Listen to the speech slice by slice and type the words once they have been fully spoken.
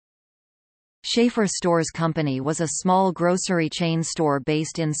Schaffer Stores Company was a small grocery chain store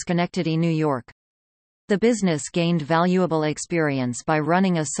based in Schenectady, New York. The business gained valuable experience by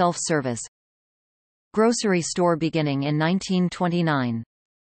running a self-service grocery store beginning in 1929.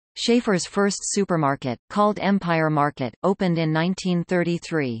 Schaffer's first supermarket, called Empire Market, opened in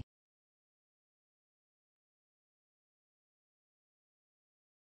 1933.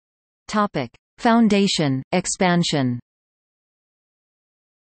 Foundation, expansion.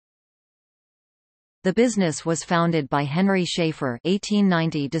 The business was founded by Henry Schaffer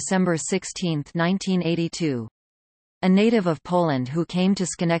 (1890 December 16, 1982). A native of Poland who came to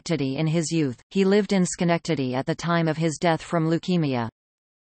Schenectady in his youth, he lived in Schenectady at the time of his death from leukemia.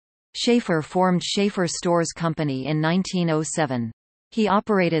 Schaffer formed Schaffer Stores Company in 1907. He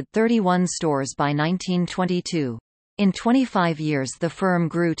operated 31 stores by 1922. In 25 years the firm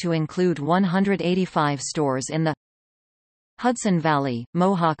grew to include 185 stores in the Hudson Valley,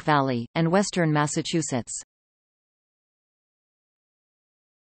 Mohawk Valley, and western Massachusetts.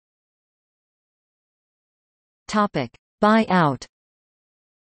 Buy-out.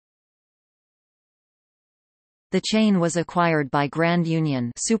 The chain was acquired by Grand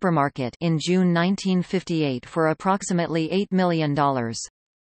Union Supermarket in June 1958 for approximately $8 million.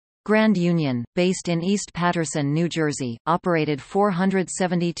 Grand Union, based in East Paterson, New Jersey, operated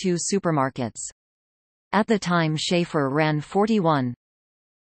 472 supermarkets. At the time Schaffer ran 41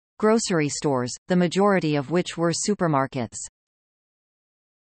 grocery stores, the majority of which were supermarkets.